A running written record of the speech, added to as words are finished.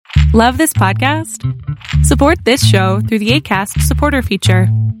Love this podcast? Support this show through the Acast supporter feature.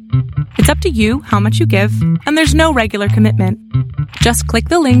 It's up to you how much you give, and there's no regular commitment. Just click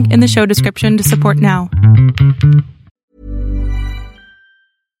the link in the show description to support now.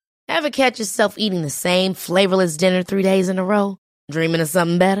 Ever catch yourself eating the same flavorless dinner 3 days in a row? Dreaming of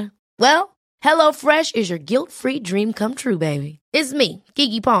something better? Well, HelloFresh is your guilt-free dream come true, baby. It's me,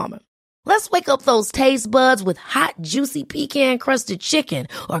 Keke Palmer. Let's wake up those taste buds with hot, juicy pecan-crusted chicken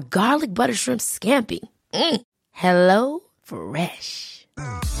or garlic butter shrimp scampi. Hello Fresh.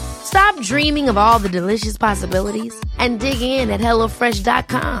 Stop dreaming of all the delicious possibilities and dig in at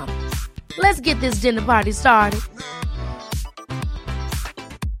HelloFresh.com. Let's get this dinner party started.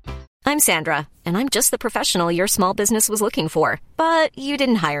 I'm Sandra, and I'm just the professional your small business was looking for. But you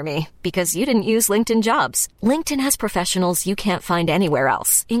didn't hire me because you didn't use LinkedIn Jobs. LinkedIn has professionals you can't find anywhere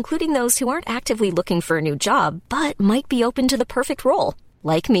else, including those who aren't actively looking for a new job, but might be open to the perfect role,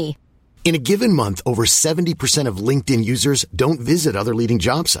 like me. In a given month, over 70% of LinkedIn users don't visit other leading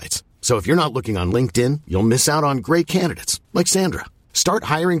job sites. So if you're not looking on LinkedIn, you'll miss out on great candidates, like Sandra. Start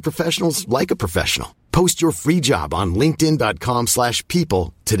hiring professionals like a professional. Post your free job on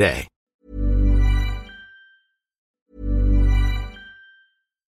linkedin.com/people today.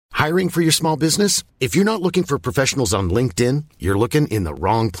 Hiring for your small business? If you're not looking for professionals on LinkedIn, you're looking in the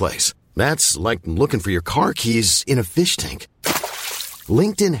wrong place. That's like looking for your car keys in a fish tank.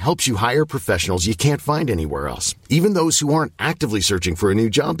 LinkedIn helps you hire professionals you can't find anywhere else, even those who aren't actively searching for a new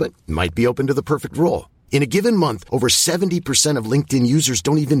job but might be open to the perfect role. In a given month, over 70% of LinkedIn users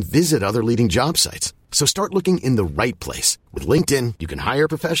don't even visit other leading job sites. So start looking in the right place. With LinkedIn, you can hire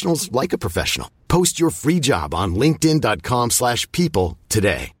professionals like a professional. Post your free job on linkedin.com/people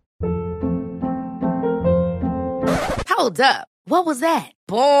today. Hold up. What was that?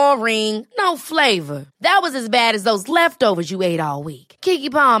 Boring. No flavor. That was as bad as those leftovers you ate all week. Keke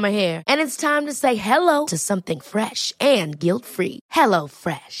Palmer here, and it's time to say hello to something fresh and guilt-free.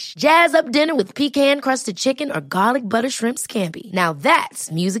 HelloFresh. Jazz up dinner with pecan-crusted chicken or garlic butter shrimp scampi. Now that's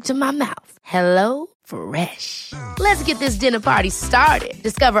music to my mouth. HelloFresh. Let's get this dinner party started.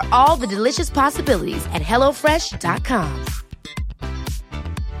 Discover all the delicious possibilities at HelloFresh.com.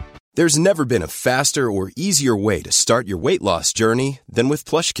 There's never been a faster or easier way to start your weight loss journey than with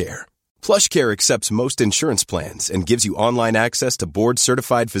PlushCare. PlushCare accepts most insurance plans and gives you online access to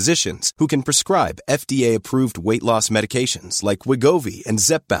board-certified physicians who can prescribe FDA-approved weight loss medications like Wegovy and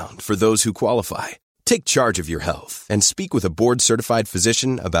Zepbound for those who qualify. Take charge of your health and speak with a board-certified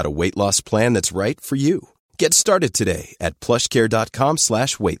physician about a weight loss plan that's right for you. Get started today at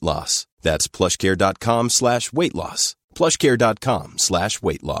plushcare.com/weight loss. That's plushcare.com/weight loss.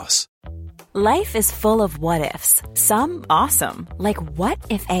 plushcare.com/weight loss. Life is full of what-ifs. Some awesome, like what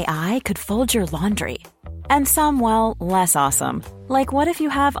if AI could fold your laundry? And some, well, less awesome, like what if you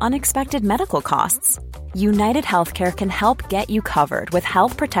have unexpected medical costs? United Healthcare can help get you covered with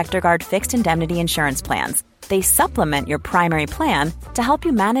Health Protector Guard fixed indemnity insurance plans. They supplement your primary plan to help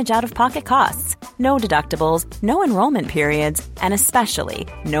you manage out-of-pocket costs. No deductibles, no enrollment periods, and especially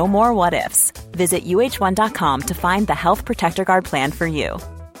no more what-ifs. Visit uh1.com to find the Health Protector Guard plan for you.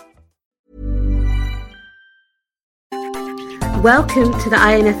 Welcome to the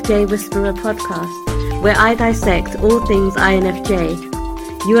INFJ Whisperer podcast, where I dissect all things INFJ.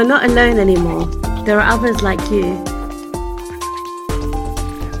 You are not alone anymore. There are others like you.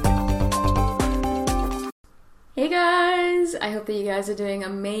 Hey guys! I hope that you guys are doing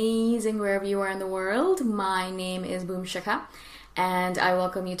amazing wherever you are in the world. My name is Boom Shaka, and I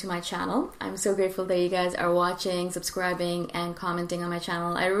welcome you to my channel. I'm so grateful that you guys are watching, subscribing, and commenting on my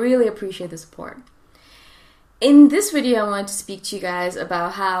channel. I really appreciate the support. In this video, I want to speak to you guys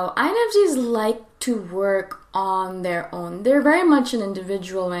about how INFJs like to work on their own. They're very much an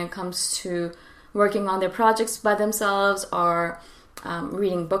individual when it comes to working on their projects by themselves, or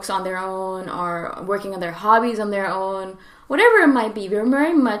reading books on their own, or working on their hobbies on their own, whatever it might be. We're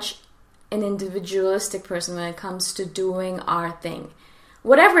very much an individualistic person when it comes to doing our thing,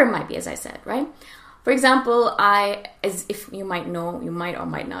 whatever it might be, as I said, right? For example, as if you might know, you might or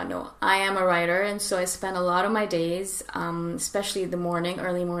might not know, I am a writer, and so I spend a lot of my days, especially the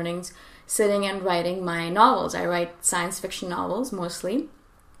early mornings, sitting and writing my novels. I write science fiction novels mostly.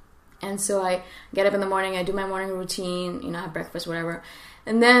 And so I get up in the morning, I do my morning routine, have breakfast, whatever.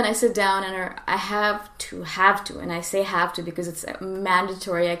 And then I sit down and I have to, and I say have to because it's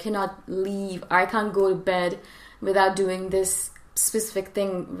mandatory. I cannot leave, or I can't go to bed without doing this specific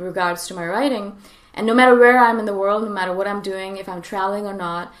thing with regards to my writing. And no matter where I'm in the world, no matter what I'm doing, if I'm traveling or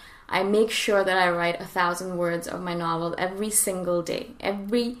not, I make sure that I write 1,000 words of my novel every single day.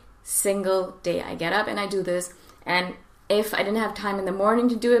 Every single day I get up and I do this. And if I didn't have time in the morning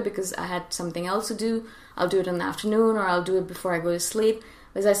to do it because I had something else to do, I'll do it in the afternoon, or I'll do it before I go to sleep.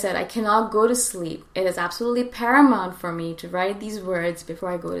 As I said, I cannot go to sleep. It is absolutely paramount for me to write these words before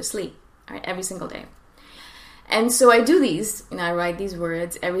I go to sleep, all right, every single day. And so I do these, I write these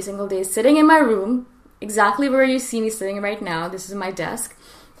words every single day, sitting in my room, exactly where you see me sitting right now. This is my desk,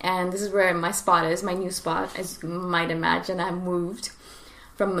 and this is where my spot is, my new spot. As you might imagine, I moved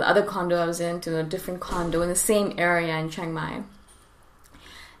from the other condo I was in to a different condo in the same area in Chiang Mai.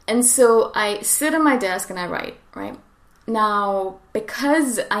 And so I sit at my desk and I write, right? Now,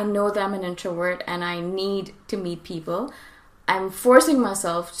 because I know that I'm an introvert and I need to meet people, I'm forcing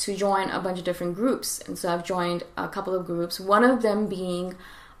myself to join a bunch of different groups. And so I've joined a couple of groups, one of them being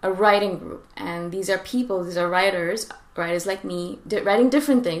a writing group. And these are people, these are writers like me, writing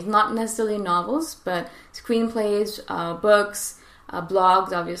different things, not necessarily novels, but screenplays, books,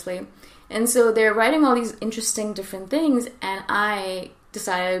 blogs, obviously. And so they're writing all these interesting different things, and I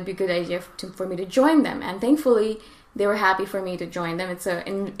decided it would be a good idea for me to join them. And thankfully, they were happy for me to join them. It's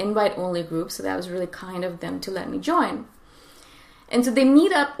an invite-only group, so that was really kind of them to let me join. And so they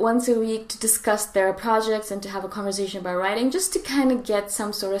meet up once a week to discuss their projects and to have a conversation about writing, just to kind of get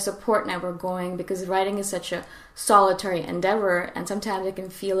some sort of support network going, because writing is such a solitary endeavor, and sometimes it can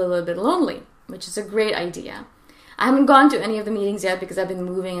feel a little bit lonely, which is a great idea. I haven't gone to any of the meetings yet because I've been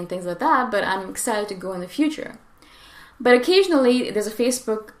moving and things like that, but I'm excited to go in the future. But occasionally, there's a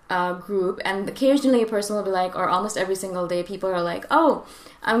Facebook group, and occasionally a person will be like, or almost every single day, people are like, oh,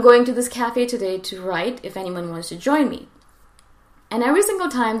 I'm going to this cafe today to write if anyone wants to join me. And every single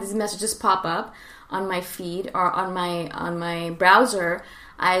time these messages pop up on my feed or on my browser,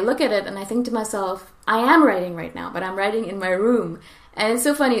 I look at it and I think to myself, I am writing right now, but I'm writing in my room. And it's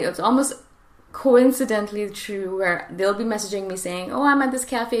so funny, it's almost coincidentally true, where they'll be messaging me saying, oh, I'm at this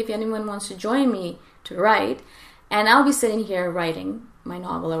cafe if anyone wants to join me to write. And I'll be sitting here writing my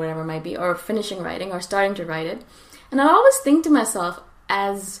novel or whatever it might be, or finishing writing or starting to write it. And I'll always think to myself,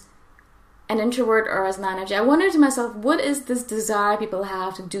 as an introvert or as an INFJ, I wonder to myself, what is this desire people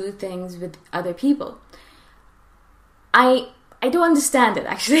have to do things with other people? I don't understand it,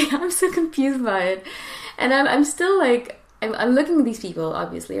 actually. I'm so confused by it. And I'm still like, I'm looking at these people,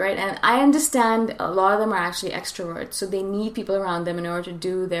 obviously, right? And I understand a lot of them are actually extroverts, so they need people around them in order to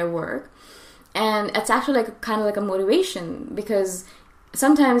do their work. And it's actually kind of like a motivation, because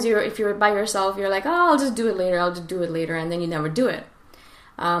sometimes if you're by yourself, you're like, oh, I'll just do it later, and then you never do it.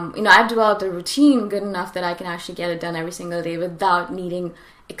 I've developed a routine good enough that I can actually get it done every single day without needing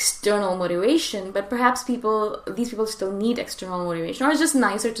external motivation. But perhaps these people still need external motivation, or it's just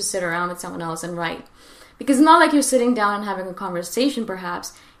nicer to sit around with someone else and write. Because it's not like you're sitting down and having a conversation,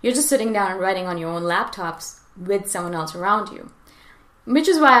 perhaps. You're just sitting down and writing on your own laptops with someone else around you. Which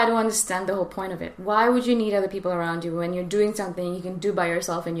is why I don't understand the whole point of it. Why would you need other people around you when you're doing something you can do by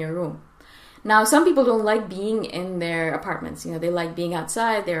yourself in your room? Now, some people don't like being in their apartments. They like being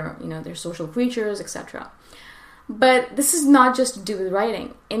outside. They're social creatures, etc. But this is not just to do with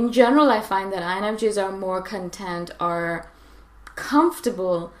writing. In general, I find that INFJs are more content or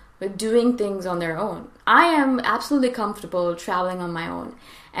comfortable with doing things on their own. I am absolutely comfortable traveling on my own.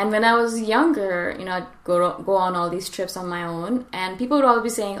 And when I was younger, I'd go on all these trips on my own, and people would always be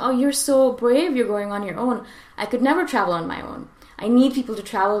saying, oh, you're so brave, you're going on your own. I could never travel on my own. I need people to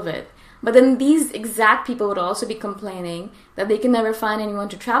travel with. But then these exact people would also be complaining that they can never find anyone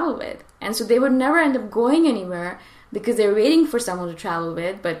to travel with. And so they would never end up going anywhere because they're waiting for someone to travel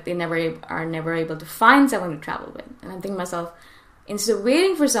with, but they are never able to find someone to travel with. And I'm thinking to myself, instead of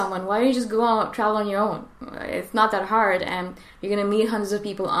waiting for someone, why don't you just go out, travel on your own? It's not that hard, and you're going to meet hundreds of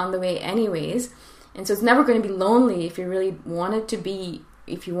people on the way anyways. And so it's never going to be lonely if you really want it to be.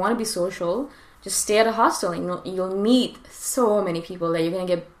 If you want to be social, just stay at a hostel, and you'll meet so many people that you're going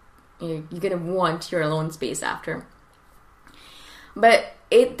to want your alone space after. But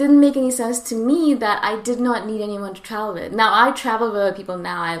it didn't make any sense to me that I did not need anyone to travel with. Now, I travel with other people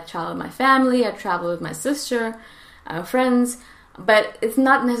now. I travel with my family. I travel with my sister, friends. But it's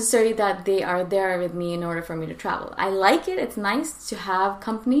not necessary that they are there with me in order for me to travel. I like it. It's nice to have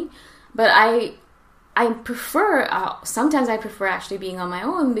company. But I prefer, sometimes I prefer actually being on my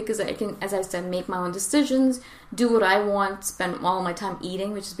own, because I can, as I said, make my own decisions, do what I want, spend all my time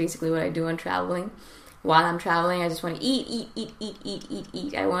eating, which is basically what I do when traveling. While I'm traveling, I just want to eat.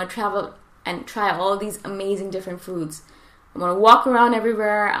 I want to travel and try all these amazing different foods. I want to walk around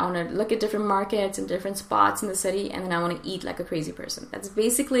everywhere. I want to look at different markets and different spots in the city, and then I want to eat like a crazy person. That's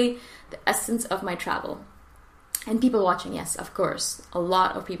basically the essence of my travel. And people watching, yes, of course. A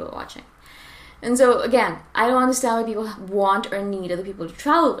lot of people watching. And so again, I don't understand why people want or need other people to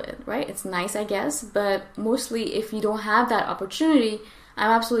travel with, right? It's nice, I guess, but mostly if you don't have that opportunity, I'm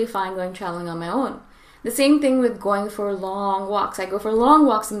absolutely fine going traveling on my own. The same thing with going for long walks. I go for long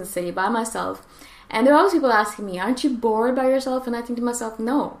walks in the city by myself, and there are always people asking me, aren't you bored by yourself? And I think to myself,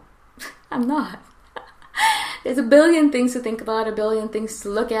 no, I'm not. There's a billion things to think about, a billion things to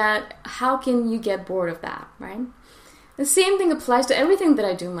look at. How can you get bored of that, right? The same thing applies to everything that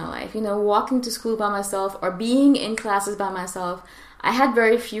I do in my life. Walking to school by myself or being in classes by myself. I had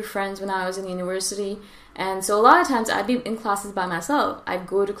very few friends when I was in university. And so a lot of times I'd be in classes by myself. I'd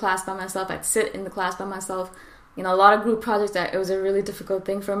go to class by myself. I'd sit in the class by myself. A lot of group projects, it was a really difficult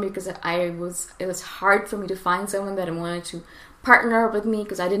thing for me because it was hard for me to find someone that wanted to partner with me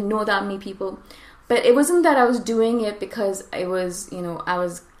because I didn't know that many people. But it wasn't that I was doing it because I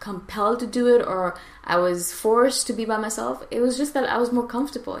was compelled to do it or I was forced to be by myself. It was just that I was more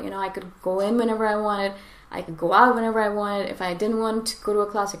comfortable. I could go in whenever I wanted. I could go out whenever I wanted. If I didn't want to go to a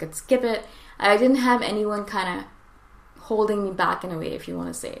class, I could skip it. I didn't have anyone kind of holding me back in a way, if you want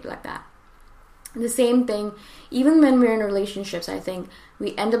to say it like that. The same thing, even when we're in relationships, I think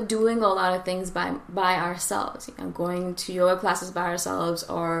we end up doing a lot of things by ourselves. Going to yoga classes by ourselves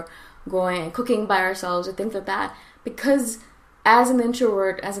or going and cooking by ourselves or things like that. Because as an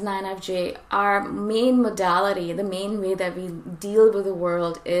introvert, as an INFJ, our main modality, the main way that we deal with the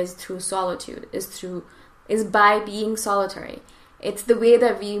world is through solitude, is by being solitary. It's the way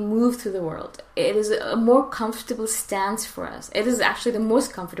that we move through the world. It is a more comfortable stance for us. It is actually the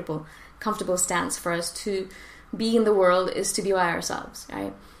most comfortable stance for us to be in the world is to be by ourselves,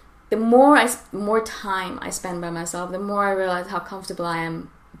 right? The more time I spend by myself, the more I realize how comfortable I am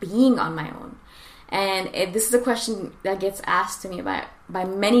being on my own. And this is a question that gets asked to me by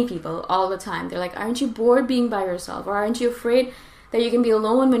many people all the time. They're like, aren't you bored being by yourself? Or aren't you afraid that you can be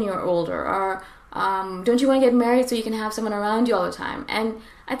alone when you're older? Or don't you want to get married so you can have someone around you all the time? And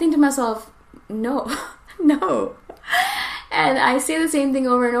I think to myself, no, no. And I say the same thing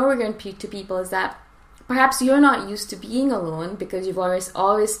over and over again to people, is that perhaps you're not used to being alone because you've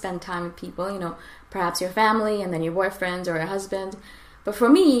always spent time with people, perhaps your family and then your boyfriends or your husband. But for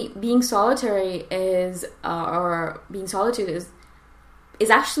me, being solitary or being solitude is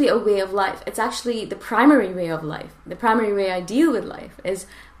actually a way of life. It's actually the primary way of life. The primary way I deal with life is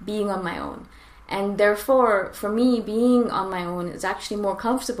being on my own. And therefore, for me, being on my own is actually more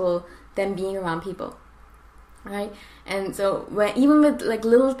comfortable than being around people, right? And so even with like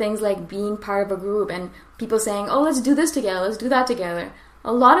little things like being part of a group and people saying, oh, let's do this together, let's do that together,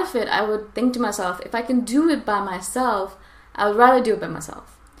 a lot of it I would think to myself, if I can do it by myself, I would rather do it by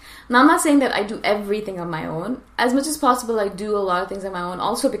myself. Now, I'm not saying that I do everything on my own. As much as possible, I do a lot of things on my own,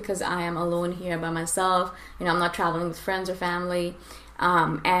 also because I am alone here by myself. I'm not traveling with friends or family.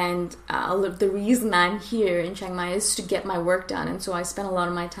 And the reason I'm here in Chiang Mai is to get my work done. And so I spend a lot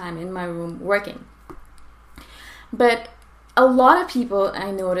of my time in my room working. But a lot of people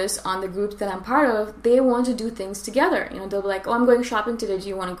I notice on the groups that I'm part of, they want to do things together. They'll be like, oh, I'm going shopping today. Do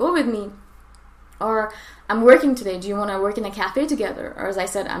you want to go with me? Or I'm working today. Do you want to work in a cafe together? Or as I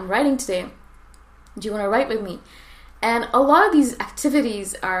said, I'm writing today. Do you want to write with me? And a lot of these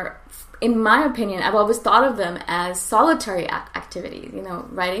activities are, in my opinion, I've always thought of them as solitary activities.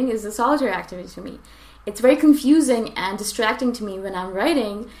 Writing is a solitary activity to me. It's very confusing and distracting to me when I'm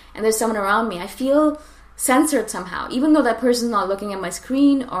writing and there's someone around me. I feel censored somehow. Even though that person's not looking at my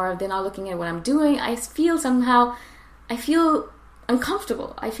screen or they're not looking at what I'm doing, I feel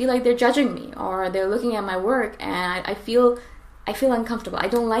uncomfortable. I feel like they're judging me or they're looking at my work, and I feel uncomfortable. I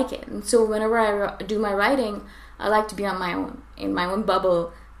don't like it. And so whenever I do my writing, I like to be on my own, in my own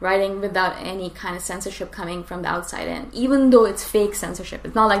bubble, writing without any kind of censorship coming from the outside in, even though it's fake censorship.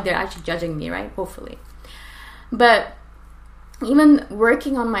 It's not like they're actually judging me, right? Hopefully. But even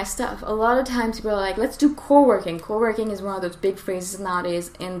working on my stuff, a lot of times people are like, let's do co-working. Co-working is one of those big phrases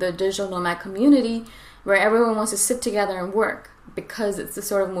nowadays in the digital nomad community where everyone wants to sit together and work because it's the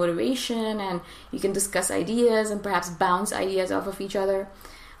sort of motivation and you can discuss ideas and perhaps bounce ideas off of each other.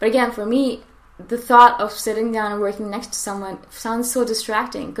 But again, for me, the thought of sitting down and working next to someone sounds so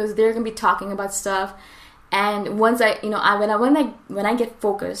distracting because they're going to be talking about stuff. And once when I get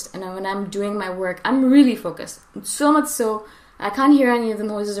focused and when I'm doing my work, I'm really focused. So much so, I can't hear any of the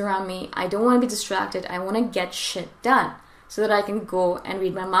noises around me. I don't want to be distracted. I want to get shit done so that I can go and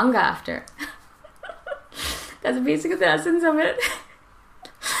read my manga after. That's basically the essence of it.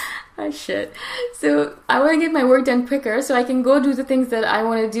 Oh, shit. So I want to get my work done quicker so I can go do the things that I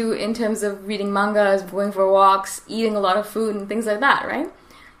want to do in terms of reading mangas, going for walks, eating a lot of food and things like that, right?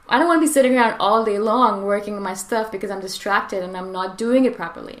 I don't want to be sitting around all day long working on my stuff because I'm distracted and I'm not doing it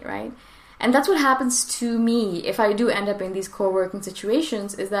properly, right? And that's what happens to me if I do end up in these co-working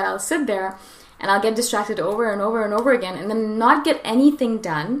situations, is that I'll sit there and I'll get distracted over and over and over again and then not get anything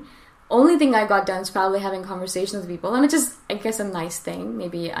done. Only thing I got done is probably having conversations with people, and which is, I guess, a nice thing.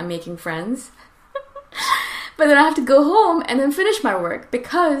 Maybe I'm making friends. But then I have to go home and then finish my work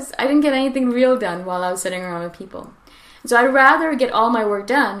because I didn't get anything real done while I was sitting around with people. So I'd rather get all my work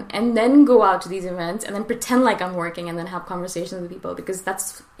done and then go out to these events and then pretend like I'm working and then have conversations with people, because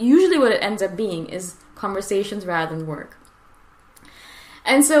that's usually what it ends up being, is conversations rather than work.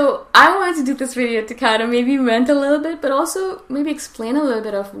 And so I wanted to do this video to kind of maybe vent a little bit, but also maybe explain a little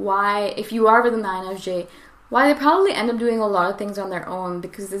bit of why, if you are within the INFJ, why they probably end up doing a lot of things on their own,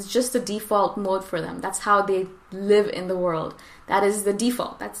 because it's just the default mode for them. That's how they live in the world. That is the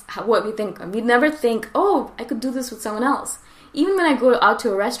default. That's what we think of. We never think, oh, I could do this with someone else. Even when I go out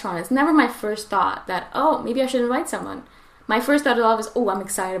to a restaurant, it's never my first thought that, oh, maybe I should invite someone. My first thought is, oh, I'm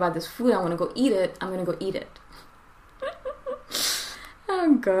excited about this food. I want to go eat it. I'm going to go eat it.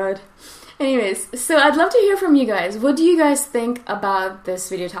 Oh, God. Anyways, so I'd love to hear from you guys. What do you guys think about this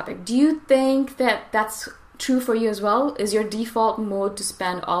video topic? Do you think that that's true for you as well? Is your default mode to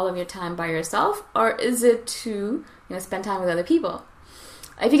spend all of your time by yourself, or is it to, spend time with other people?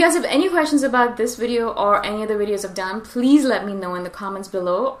 If you guys have any questions about this video or any other videos I've done, please let me know in the comments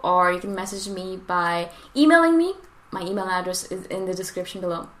below, or you can message me by emailing me. My email address is in the description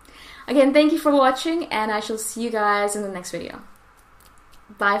below. Again, thank you for watching, and I shall see you guys in the next video.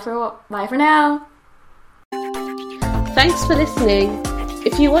 Bye for now. Thanks for listening.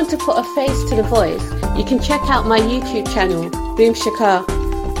 If you want to put a face to the voice, you can check out my YouTube channel, Boom Shaka.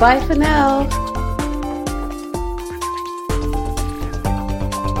 Bye for now.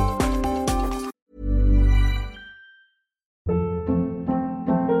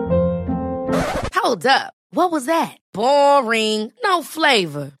 Hold up. What was that? Boring. No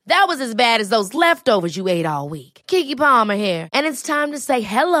flavor. That was as bad as those leftovers you ate all week. Keke Palmer here, and it's time to say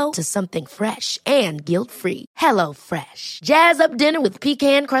hello to something fresh and guilt-free. Hello Fresh. Jazz up dinner with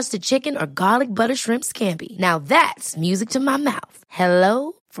pecan-crusted chicken or garlic butter shrimp scampi. Now that's music to my mouth.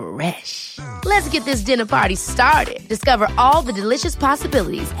 Hello Fresh. Let's get this dinner party started. Discover all the delicious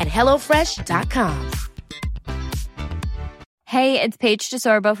possibilities at HelloFresh.com. Hey, it's Paige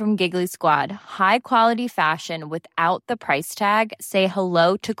DeSorbo from Giggly Squad. High quality fashion without the price tag. Say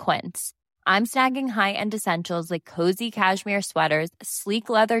hello to Quince. I'm snagging high-end essentials like cozy cashmere sweaters, sleek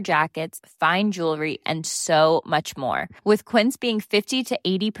leather jackets, fine jewelry, and so much more. With Quince being 50 to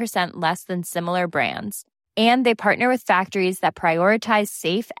 80% less than similar brands. And they partner with factories that prioritize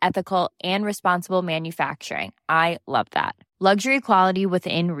safe, ethical, and responsible manufacturing. I love that. Luxury quality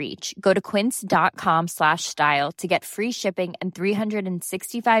within reach. Go to quince.com/style to get free shipping and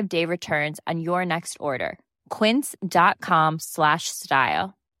 365-day returns on your next order.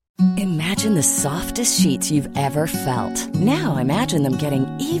 Quince.com/style. Imagine the softest sheets you've ever felt. Now imagine them getting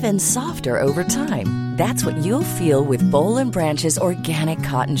even softer over time. That's what you'll feel with Boll & Branch's organic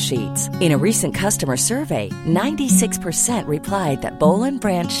cotton sheets. In a recent customer survey, 96% replied that Boll &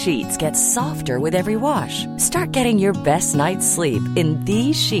 Branch sheets get softer with every wash. Start getting your best night's sleep in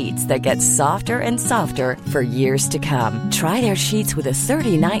these sheets that get softer and softer for years to come. Try their sheets with a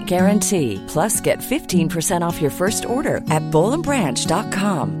 30-night guarantee. Plus, get 15% off your first order at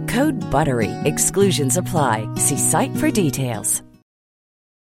bollandbranch.com. Code BUTTERY. Exclusions apply. See site for details.